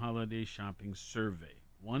 Coronavirus and Holiday Shopping Survey.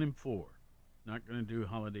 1 in 4 not going to do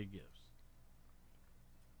holiday gifts.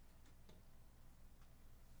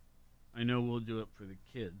 I know we'll do it for the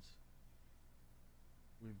kids.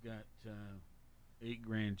 We've got 8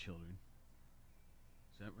 grandchildren.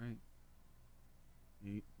 Is that right?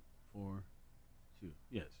 8, 4, 2.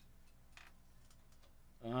 Yes.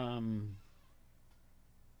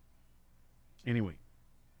 Anyway,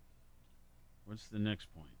 what's the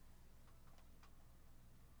next point?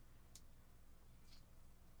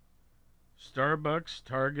 Starbucks,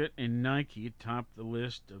 Target, and Nike top the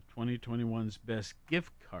list of 2021's best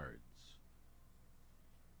gift cards.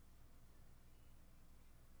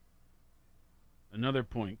 Another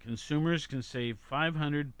point, consumers can save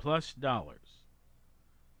 $500+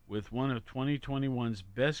 with one of 2021's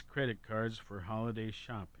best credit cards for holiday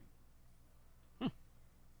shopping.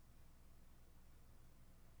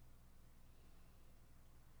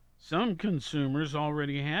 Some consumers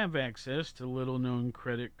already have access to little-known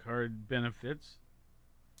credit card benefits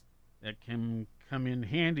that can come in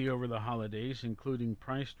handy over the holidays, including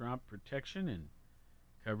price drop protection and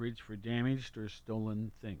coverage for damaged or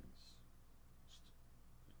stolen things.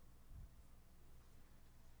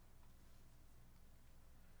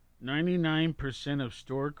 99% of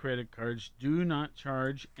store credit cards do not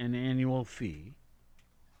charge an annual fee,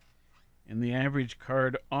 and the average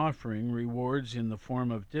card offering rewards in the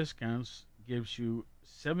form of discounts gives you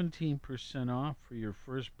 17% off for your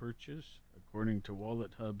first purchase, according to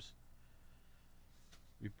Wallet Hub's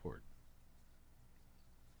report.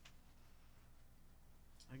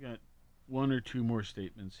 I got 1 or 2 more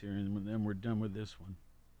statements here, and then we're done with this one.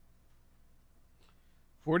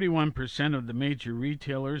 41% of the major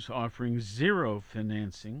retailers offering zero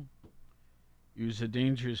financing use a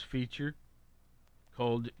dangerous feature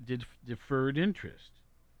called deferred interest,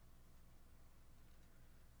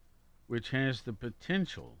 which has the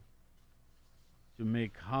potential to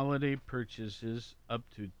make holiday purchases up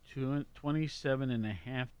to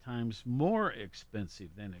 27.5 times more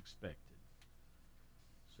expensive than expected.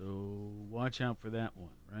 So watch out for that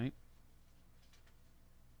one, right?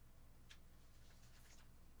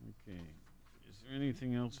 Okay. Is there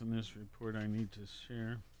anything else in this report I need to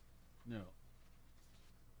share? No.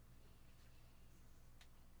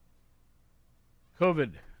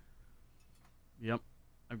 COVID. Yep,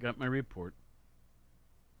 I've got my report.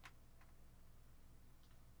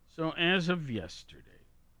 So as of yesterday,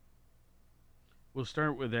 we'll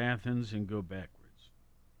start with Athens and go backwards.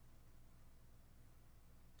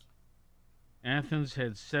 Athens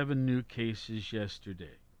had 7 new cases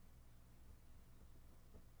yesterday.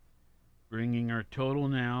 bringing our total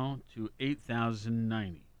now to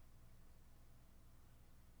 8,090.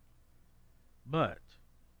 But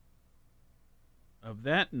of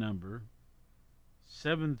that number,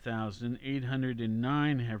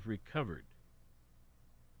 7,809 have recovered.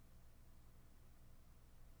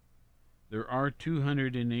 There are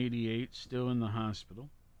 288 still in the hospital.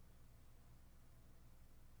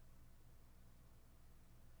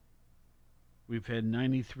 We've had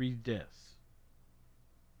 93 deaths.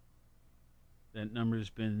 That number's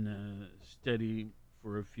been steady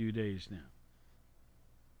for a few days now.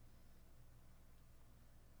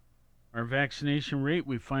 Our vaccination rate,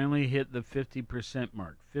 we finally hit the 50%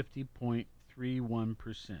 mark,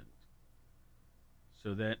 50.31%.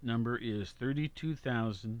 So that number is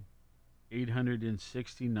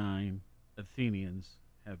 32,869 Athenians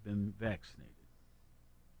have been vaccinated.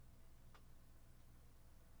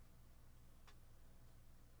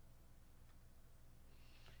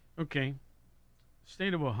 Okay,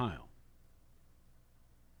 state of Ohio.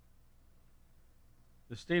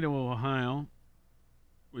 The state of Ohio,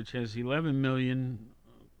 which has 11 million,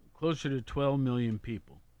 closer to 12 million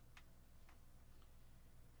people,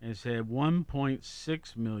 has had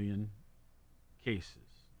 1.6 million cases.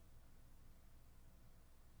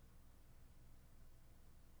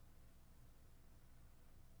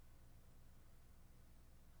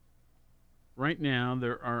 Right now,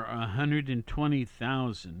 there are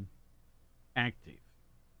 120,000 active.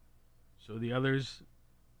 So the others,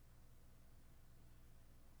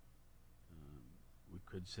 we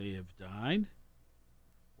could say, have died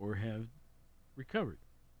or have recovered.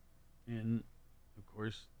 And, of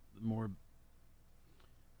course, the more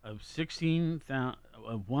of 16,000,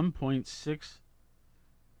 of 1.6,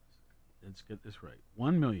 let's get this right,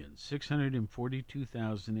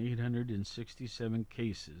 1,642,867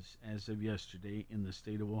 cases as of yesterday in the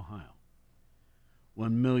state of Ohio.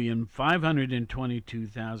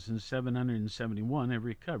 1,522,771 have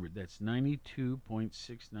recovered. That's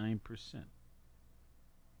 92.69%.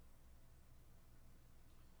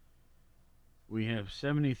 We have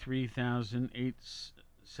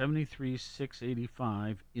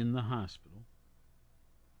 73,685 in the hospital.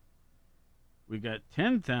 We got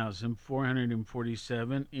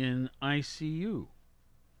 10,447 in ICU.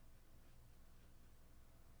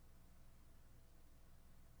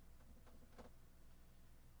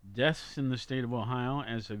 Deaths in the state of Ohio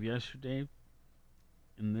as of yesterday,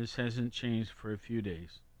 and this hasn't changed for a few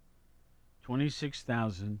days,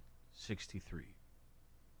 26,063.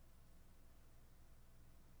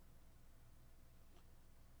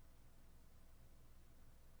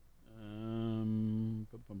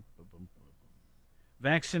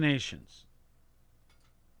 Vaccinations.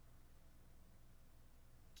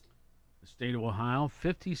 The state of Ohio,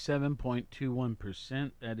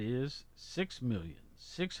 57.21%. That is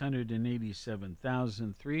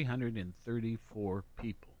 6,687,334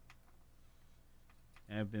 people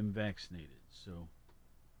have been vaccinated. So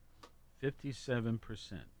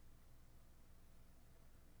 57%.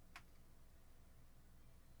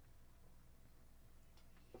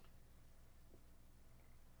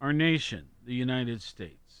 Our nation, the United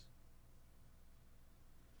States.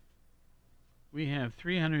 We have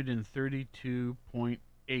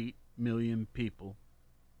 332.8 million people.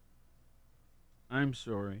 I'm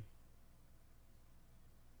sorry.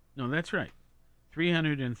 No, that's right.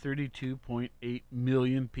 332.8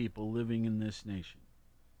 million people living in this nation.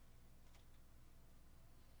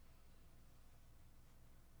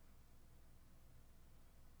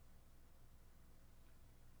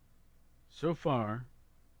 So far,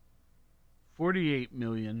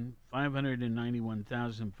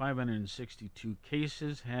 48,591,562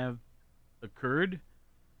 cases have occurred,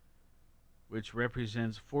 which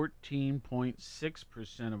represents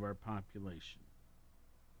 14.6% of our population.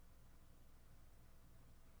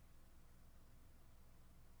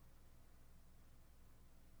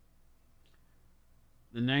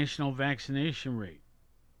 The national vaccination rate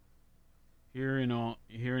here in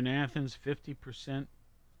Athens, 50%,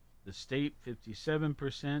 the state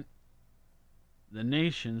 57%, the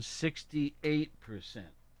nation 68%.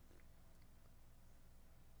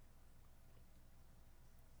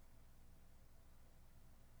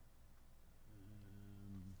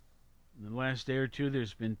 In the last day or two,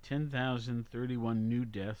 there's been 10,031 new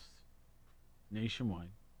deaths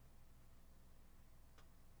nationwide,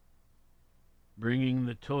 bringing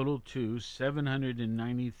the total to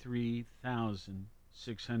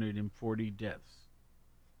 793,640 deaths,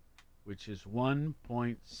 which is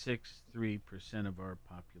 1.63% of our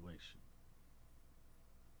population.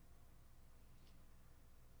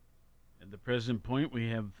 At the present point, we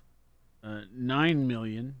have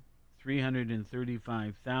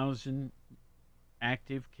 9,335,000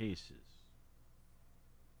 active cases.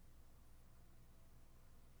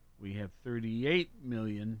 We have 38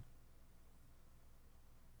 million.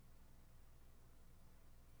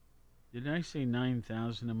 Did I say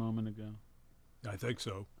 9,000 a moment ago? I think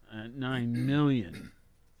so.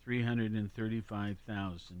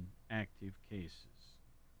 9,335,000 active cases.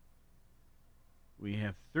 We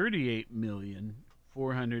have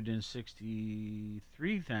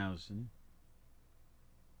 38,463,000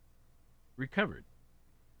 recovered,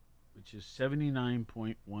 which is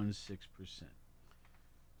 79.16%.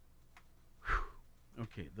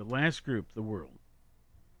 Okay, the last group, the world.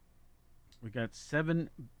 We got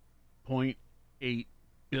 7.8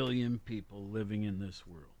 billion people living in this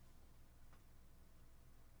world.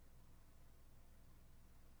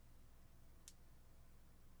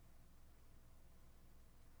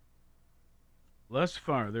 Thus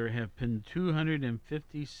far, there have been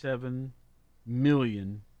 257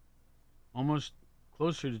 million, almost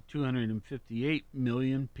closer to 258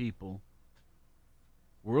 million people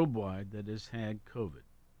worldwide that has had COVID.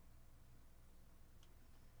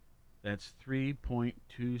 That's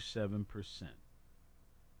 3.27%.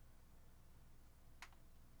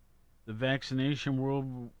 The vaccination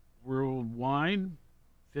worldwide,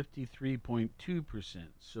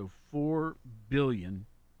 53.2%. So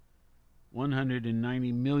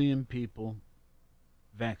 4,190,000,000 people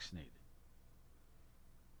vaccinated.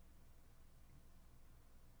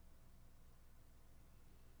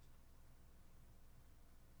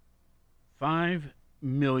 Five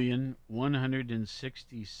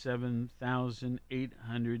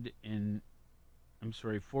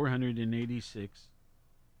 486.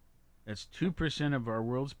 That's 2% of our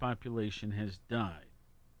world's population has died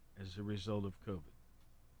as a result of COVID.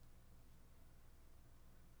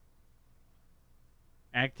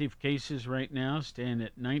 Active cases right now stand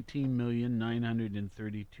at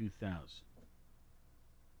 19,932,000.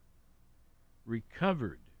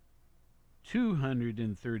 Recovered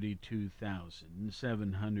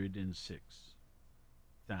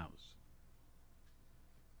 232,706,000.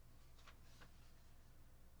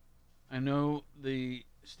 I know the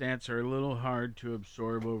stats are a little hard to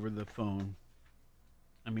absorb over the phone.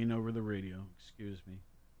 Over the radio, excuse me.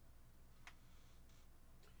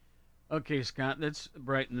 Okay, Scott, let's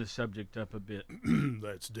brighten the subject up a bit.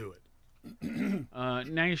 Let's do it.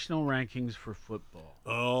 National rankings for football.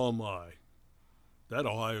 Oh, my. That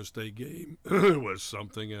Ohio State game was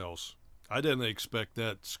something else. I didn't expect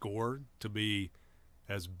that score to be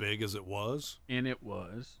as big as it was. And it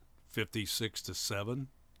was. 56-7.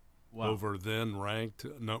 Wow. Over then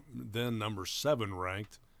number 7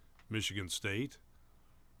 ranked Michigan State,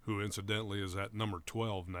 who incidentally is at number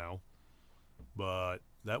 12 now. But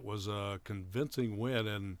that was a convincing win,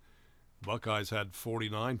 and Buckeyes had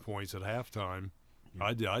 49 points at halftime.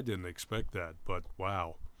 I didn't expect that, but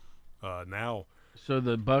wow. Now. So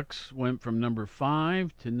the Bucks went from number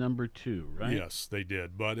 5 to number 2, right? Yes, they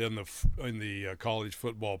did. But in the college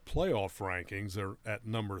football playoff rankings, they're at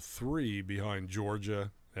number 3 behind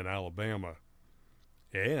Georgia and Alabama.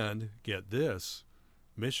 And get this,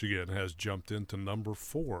 Michigan has jumped into number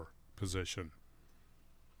 4 position.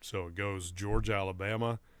 So it goes Georgia,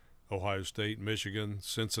 Alabama, Ohio State, Michigan,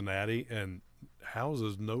 Cincinnati, and how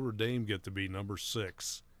does Notre Dame get to be number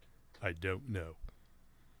 6? I don't know.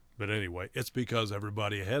 But anyway, it's because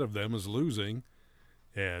everybody ahead of them is losing,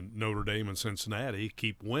 and Notre Dame and Cincinnati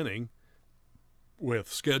keep winning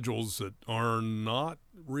with schedules that are not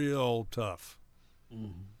real tough.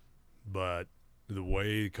 Mm-hmm. But the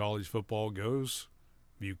way college football goes,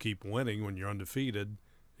 you keep winning when you're undefeated,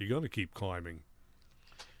 you're going to keep climbing.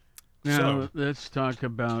 Now, let's talk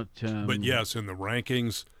about... but yes, in the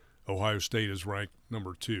rankings, Ohio State is ranked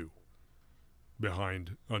number 2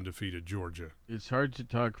 behind undefeated Georgia. It's hard to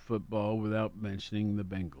talk football without mentioning the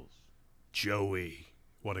Bengals. Joey,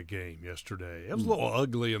 what a game yesterday. It was a little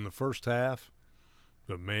ugly in the first half,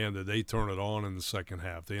 but, man, did they turn it on in the second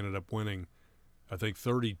half. They ended up winning, I think,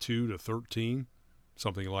 32-13,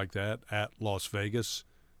 something like that, at Las Vegas.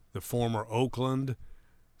 The former Oakland,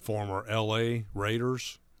 former L.A.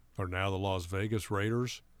 Raiders are now the Las Vegas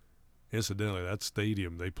Raiders. Incidentally, that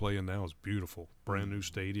stadium they play in now is beautiful. Brand new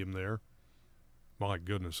stadium there. My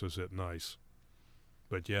goodness, is it nice.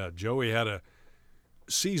 But, yeah, Joey had a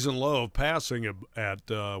season low of passing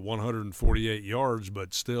at 148 yards,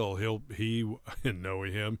 but still,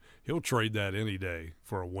 knowing him, he'll trade that any day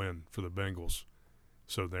for a win for the Bengals.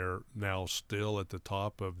 So they're now still at the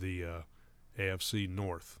top of the AFC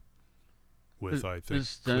North with, I think,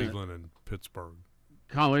 Cleveland and Pittsburgh.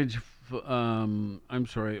 Ohio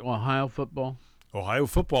football? Ohio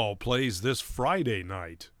football plays this Friday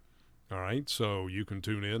night. All right, so you can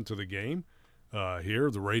tune in to the game. here,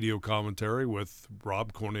 the radio commentary with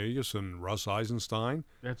Rob Cornelius and Russ Eisenstein.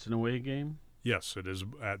 That's an away game? Yes, it is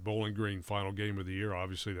at Bowling Green, final game of the year.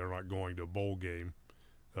 Obviously, they're not going to a bowl game,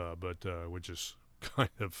 but which is kind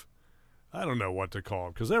of, I don't know what to call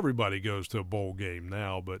it, because everybody goes to a bowl game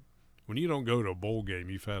now, but when you don't go to a bowl game,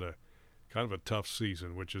 you've had a kind of a tough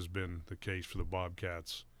season, which has been the case for the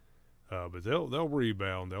Bobcats. But they'll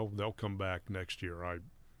rebound. They'll come back next year. I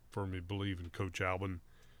firmly believe in Coach Albin,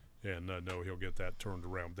 and know he'll get that turned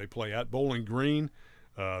around. They play at Bowling Green.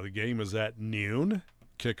 The game is at noon,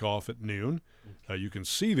 kickoff at noon. You can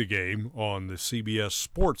see the game on the CBS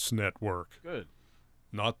Sports Network. Good.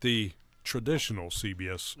 Not the traditional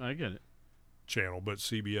CBS I get it. channel, but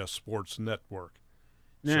CBS Sports Network.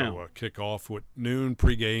 Now, So kickoff at noon,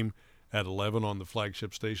 pregame at 11 on the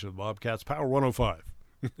flagship station of the Bobcats, Power 105.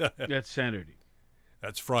 That's Saturday.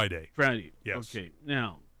 That's Friday. Friday. Yes. Okay.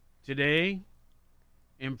 Now, today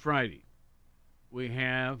and Friday, we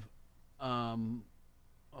have home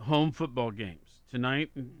football games.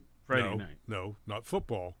 Tonight and Friday night. No, not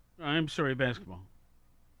football. I'm sorry, basketball.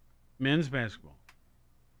 Men's basketball.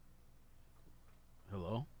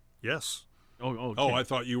 Hello? Yes. Oh, okay. Oh, I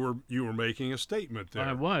thought you were making a statement there.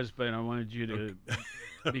 I was, but I wanted you to,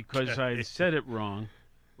 because I said it wrong.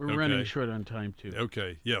 We're running short on time, too.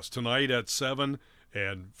 Okay, yes, tonight at 7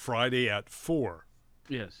 and Friday at 4.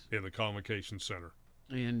 Yes. In the Convocation Center.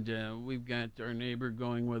 And we've got our neighbor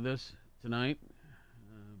going with us tonight,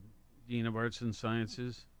 Dean of Arts and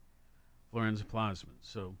Sciences, Lorenz Plasman.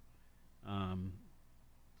 So I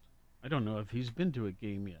don't know if he's been to a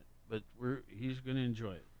game yet, but he's going to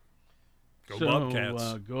enjoy it. Go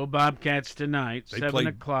Bobcats. Go Bobcats tonight, They 7 played-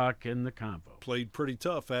 o'clock in the Convo. Played pretty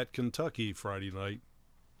tough at Kentucky Friday night.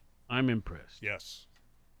 I'm impressed. Yes.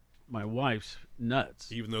 My wife's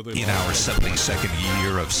nuts. Even though they In our 72nd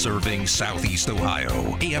year of serving Southeast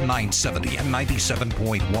Ohio, AM 970 and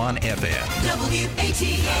 97.1 FM.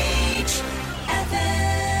 WATH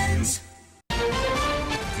Athens.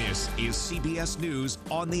 This is CBS News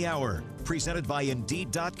on the Hour, presented by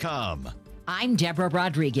Indeed.com. I'm Deborah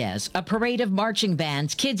Rodriguez. A parade of marching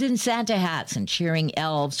bands, kids in Santa hats, and cheering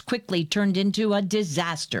elves quickly turned into a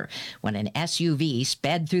disaster when an SUV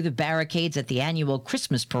sped through the barricades at the annual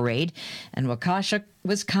Christmas parade in Waukesha,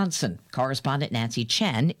 Wisconsin. Correspondent Nancy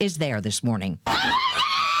Chen is there this morning.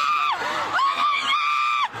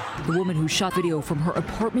 The woman who shot video from her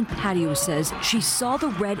apartment patio says she saw the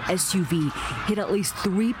red SUV hit at least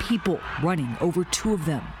 3 people, running over 2 of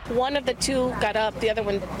them. One of the 2 got up, the other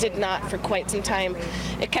one did not for quite some time.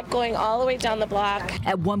 It kept going all the way down the block.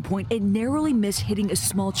 At one point, it narrowly missed hitting a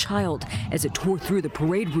small child as it tore through the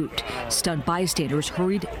parade route. Stunned bystanders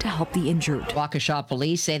hurried to help the injured. Waukesha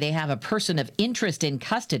police say they have a person of interest in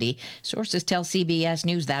custody. Sources tell CBS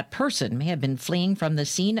News that person may have been fleeing from the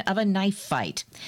scene of a knife fight.